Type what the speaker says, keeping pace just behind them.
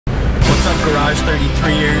garage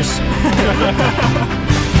 33 years.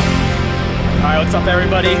 Alright, what's up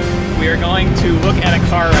everybody? We are going to look at a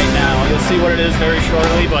car right now. You'll see what it is very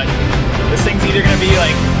shortly, but this thing's either going to be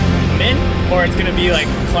like mint or it's going to be like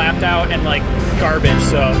clapped out and like garbage.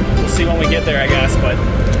 So we'll see when we get there, I guess. But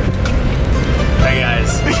hey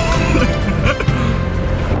guys.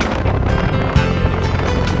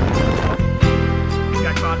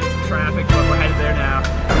 Got caught in some traffic, but we're headed there now.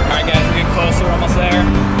 Alright guys, we're getting closer, we're almost there.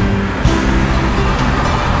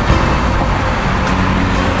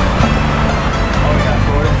 Oh yeah,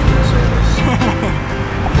 Florida food service.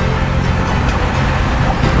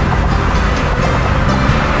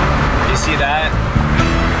 You see that?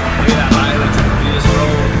 Look at that mileage on this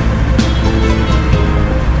road.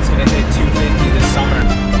 It's gonna hit 250 this summer.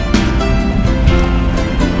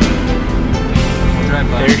 Drive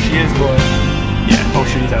by. There she is, boy. Yeah, oh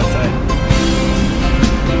shit, he's outside.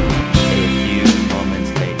 A few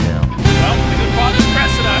moments later. Well, we just bought this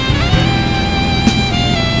Cressida.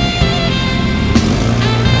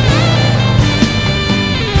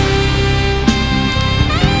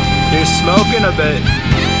 You're smoking a bit.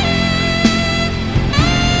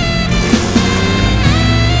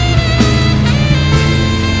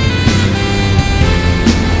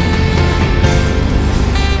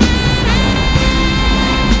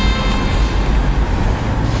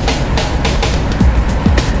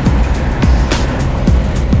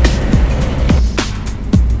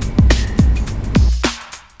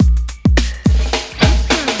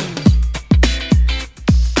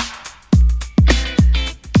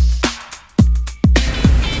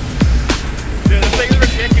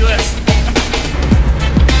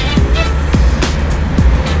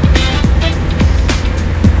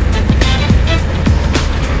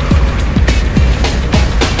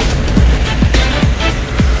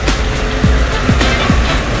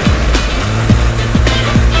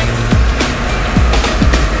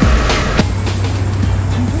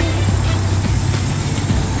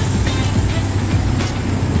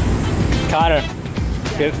 Connor,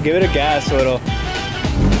 give it a gas a little.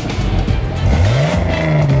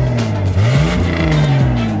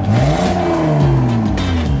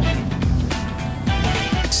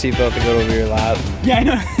 Seatbelt to go over your lap. Yeah, I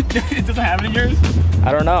know. It doesn't have it in yours?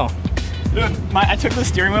 I don't know. Dude, I took the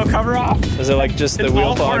steering wheel cover off. Is it like just the It's wheel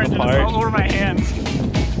all falling orange and apart? It's all over my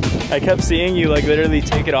hands. I kept seeing you like literally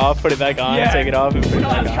take it off, put it back on, take it off, and put it No,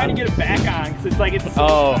 I back was trying on. to get it back on because it's like it's so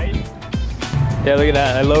Oh. tight. Yeah, look at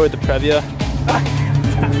that. I lowered the Previa.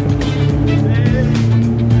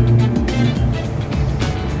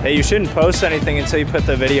 Hey, you shouldn't post anything until you put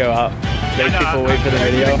the video out. Make people wait for the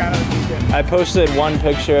video. I posted one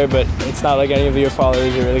picture, but it's not like any of your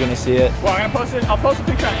followers are really gonna see it. Well, I'm gonna post it. I'll post a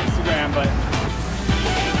picture on Instagram, but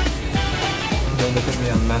Don't look at me,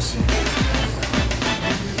 I'm messy.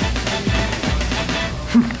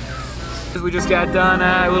 we just got done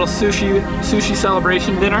a little sushi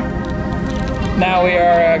celebration dinner. Now we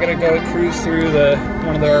are gonna go cruise through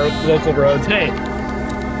one of our local roads. Hey,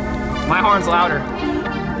 my horn's louder.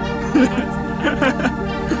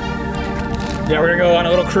 Yeah, we're gonna go on a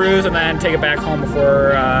little cruise and then take it back home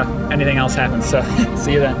before anything else happens. So,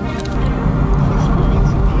 see you then.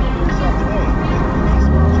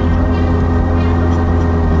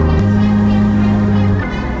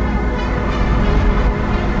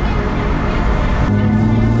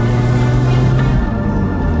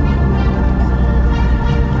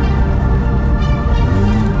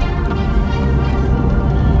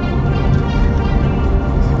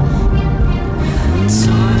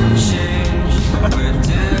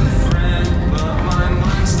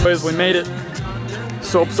 Boys, we made it.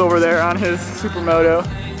 Soap's over there on his Supermoto.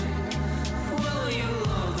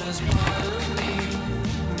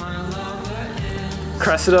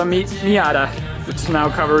 Cressida Miata, which is now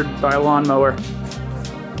covered by a lawnmower.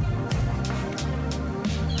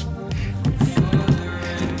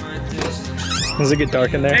 Does it get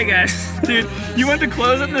dark in there? Hey guys, dude, you went to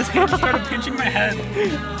close it and this hand started pinching my head.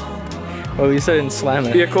 Well, at least I didn't slam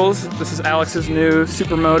it. Vehicles, this is Alex's new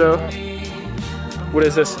Supermoto. What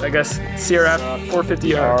is this? I guess CRF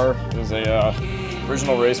 450R. It was a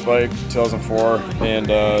original race bike, 2004, and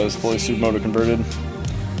is fully Supermoto converted.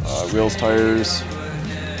 Wheels, tires,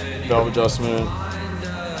 valve adjustment.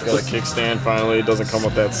 It's got a kickstand finally. It doesn't come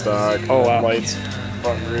with that stock. Oh wow. Lights,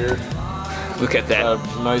 front and rear. Look at that.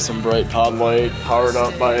 Nice and bright pod light, powered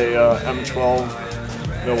up by a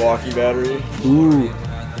M12 Milwaukee battery. Ooh.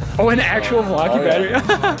 Oh, an actual Milwaukee battery.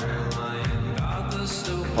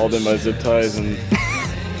 Hauled in by zip ties and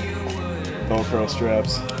Velcro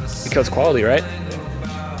straps. Because quality, right?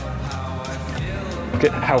 Look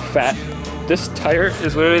at how fat. This tire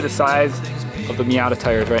is literally the size of the Miata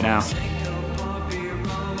tires right now.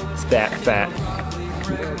 that fat.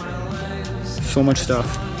 So much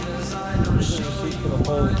stuff.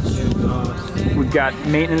 We've got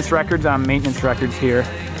maintenance records on maintenance records here.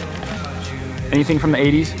 Anything from the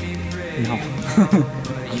 80s? No.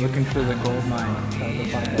 I'm looking for the gold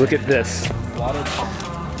mine. Look at this.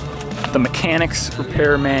 The mechanic's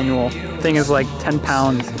repair manual. Thing is like 10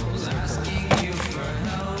 pounds.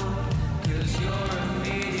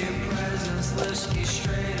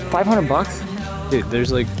 $500? Dude,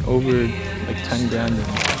 there's like over like 10 grand in it.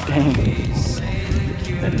 Dang.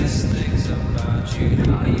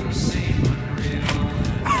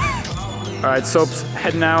 Alright, Soap's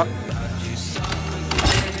heading out.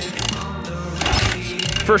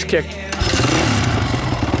 First kick.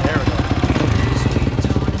 There we go.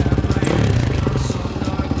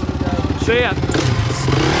 See ya.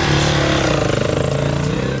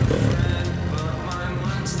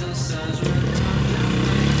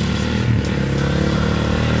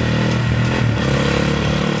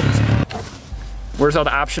 Where's all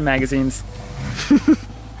the option magazines?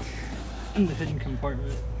 In the hidden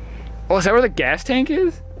compartment. Oh, is that where the gas tank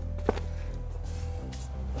is?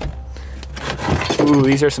 Ooh,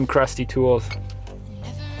 these are some crusty tools.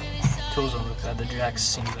 Tools don't look bad. The jacks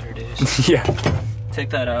seen better days. Yeah.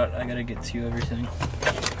 Take that out. I gotta get to you everything.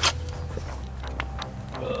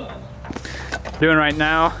 Doing right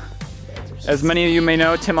now, as many of you may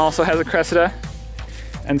know, Tim also has a Cressida.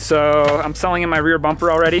 And so I'm selling him my rear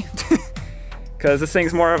bumper already. Because this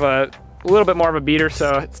thing's more of a little bit more of a beater,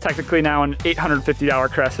 so it's technically now an $850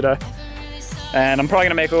 Cressida. And I'm probably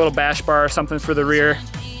gonna make a little bash bar or something for the rear,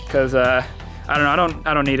 because I don't know,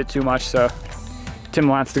 I don't need it too much. So Tim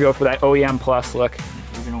wants to go for that OEM Plus look.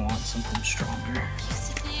 You're gonna want something stronger.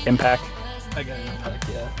 Impact. I got an impact,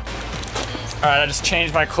 yeah. All right, I just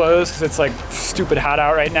changed my clothes because it's like stupid hot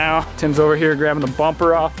out right now. Tim's over here grabbing the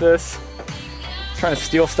bumper off this, trying to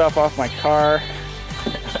steal stuff off my car.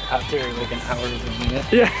 Out there like an hour doing it.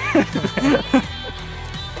 Yeah.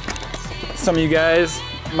 Some of you guys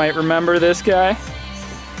might remember this guy.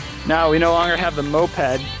 Now we no longer have the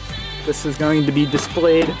moped. This is going to be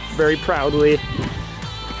displayed very proudly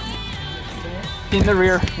in the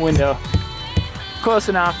rear window. Close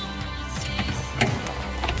enough.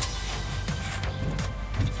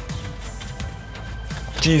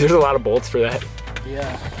 Geez, there's a lot of bolts for that.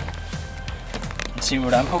 Yeah. See,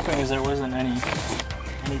 what I'm hoping is there wasn't any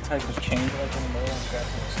type of change like in the middle and grab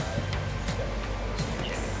the side.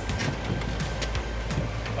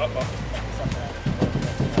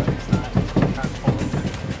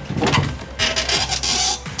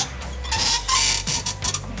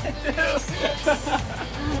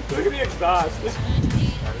 Look at the exhaust.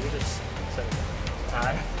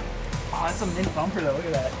 Oh, that's a mint bumper though, look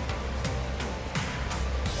at that.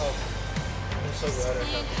 Oh, I'm so glad I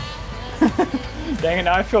got that. Dang it,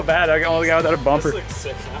 now I feel bad. I only got without a bumper. This looks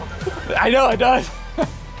sick now. I know, it does.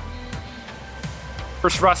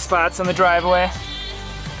 First rust spots on the driveway.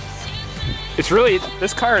 It's really,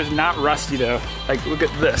 this car is not rusty though. Like, look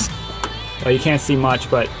at this. Well, you can't see much,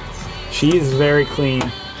 but she is very clean.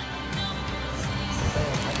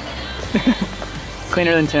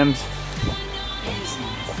 Cleaner than Tim's.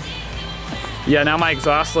 Yeah, now my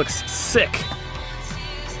exhaust looks sick.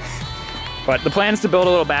 But the plan is to build a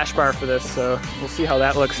little bash bar for this, so we'll see how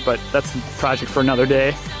that looks, but that's a project for another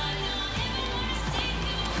day.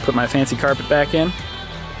 Put my fancy carpet back in.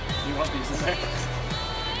 You want these in there?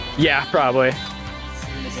 Yeah, probably. You're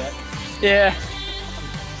gonna get? Yeah,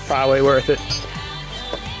 probably worth it.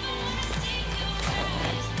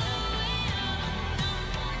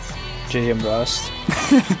 JM Rust.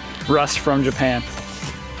 Rust from Japan.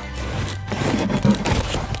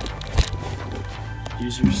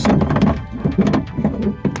 Use your shock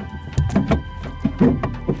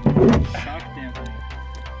dampening.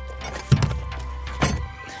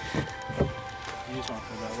 Use one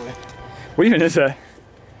for that way. What even is that?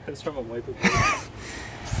 It's from a wiper blade.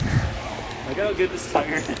 Look how good this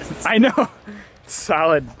tire is. I know. It's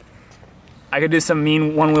solid. I could do some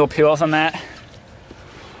mean one-wheel peels on that.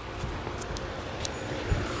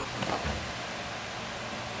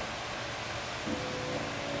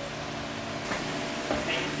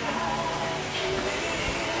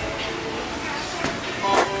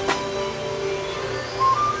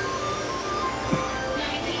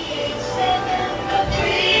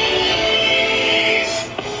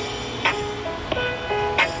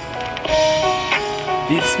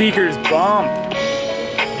 These speakers bump.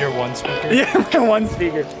 Your one speaker? Yeah, my one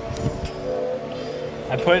speaker.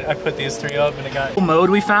 I put these three up and it got Mode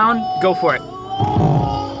we found, go for it.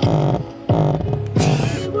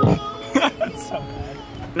 That's so bad.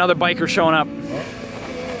 Another biker showing up.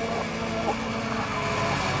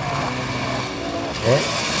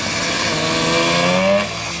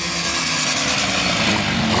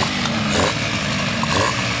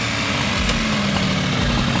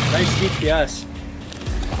 Nice GPS.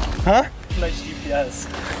 Huh? Nice GPS.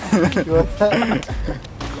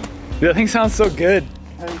 That thing sounds so good.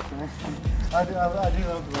 I do love the way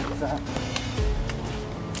it sounds.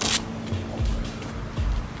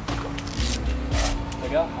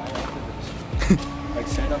 Look how high up it is. Like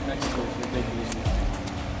stand up next to it, it's ridiculous.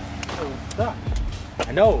 Oh, it's stuck.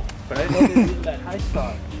 I know, but I didn't know they were even that high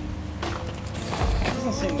spot. It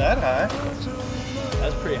doesn't seem that high.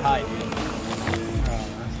 That's pretty high, dude.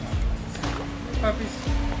 Puppies.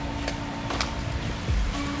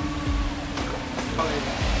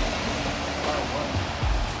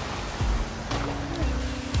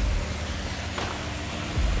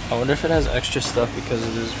 I wonder if it has extra stuff because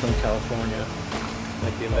it is from California,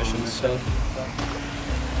 like the emissions stuff.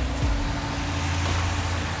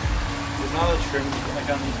 There's not a trim like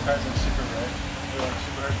on these cars like super red. They're like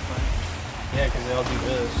super hard to find. Yeah, because they all do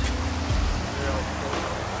this.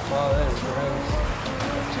 Wow, that is gross.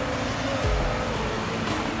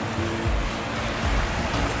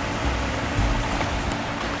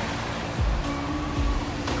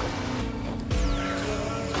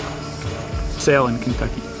 Sale in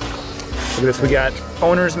Kentucky. Look at this, we got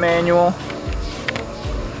owner's manual,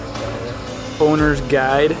 owner's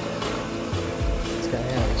guide.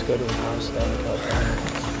 Let's go to a house down in California.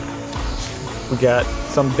 We got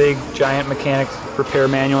some big giant mechanics repair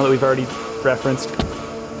manual that we've already referenced.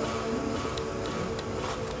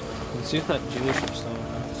 Let's see if that dealership's still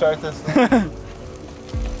open. Start this thing.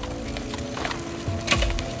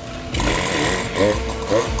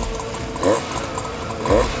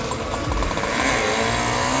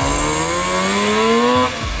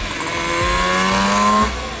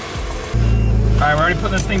 Alright, we're already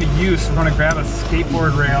putting this thing to use. We're gonna grab a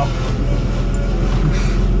skateboard rail.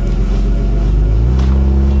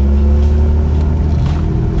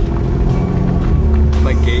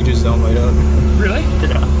 My gauges don't light up. Really?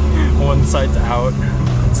 Yeah. One side's out.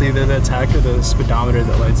 It's either the attack or the speedometer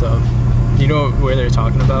that lights up. You know where they're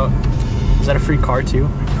talking about? Is that a free car too?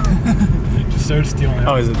 Just started stealing it.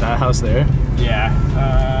 Oh, is it that house there? Yeah.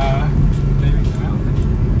 Maybe. I don't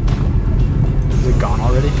think. Is it gone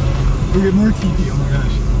already? We get more TV, oh my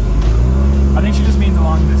gosh. I think she just means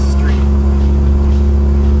along this street.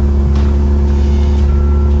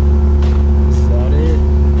 Is that it?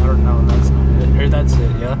 I don't know, that's not it. Or that's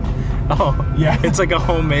it, yeah? Oh, Yeah. it's like a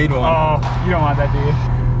homemade one. Oh, you don't want that, do you?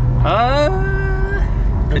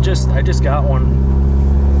 I just got one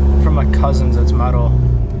from my cousins that's metal.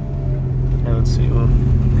 Yeah, let's see, we'll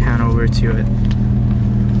pan over to it.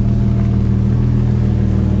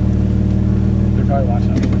 They're probably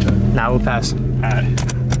watching us. Now we'll pass. Alright.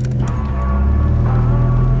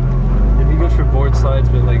 It'd be good for board slides,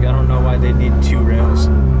 but like I don't know why they need two rails.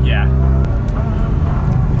 Yeah.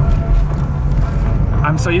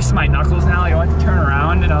 I'm so used to my knuckles now. I went to turn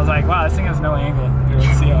around and I was like, wow, this thing has no angle. Here,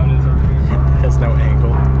 let's see how it is over here. It has no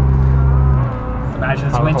angle. Imagine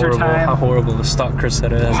it's winter How time. horrible the stock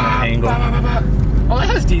Cressida has no angle. Oh, that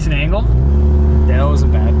has decent angle. Yeah, that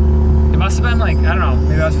wasn't bad. It must have been like, I don't know,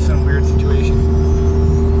 maybe that was just some weird situation.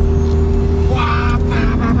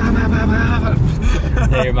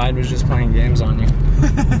 Yeah, your mind was just playing games on you.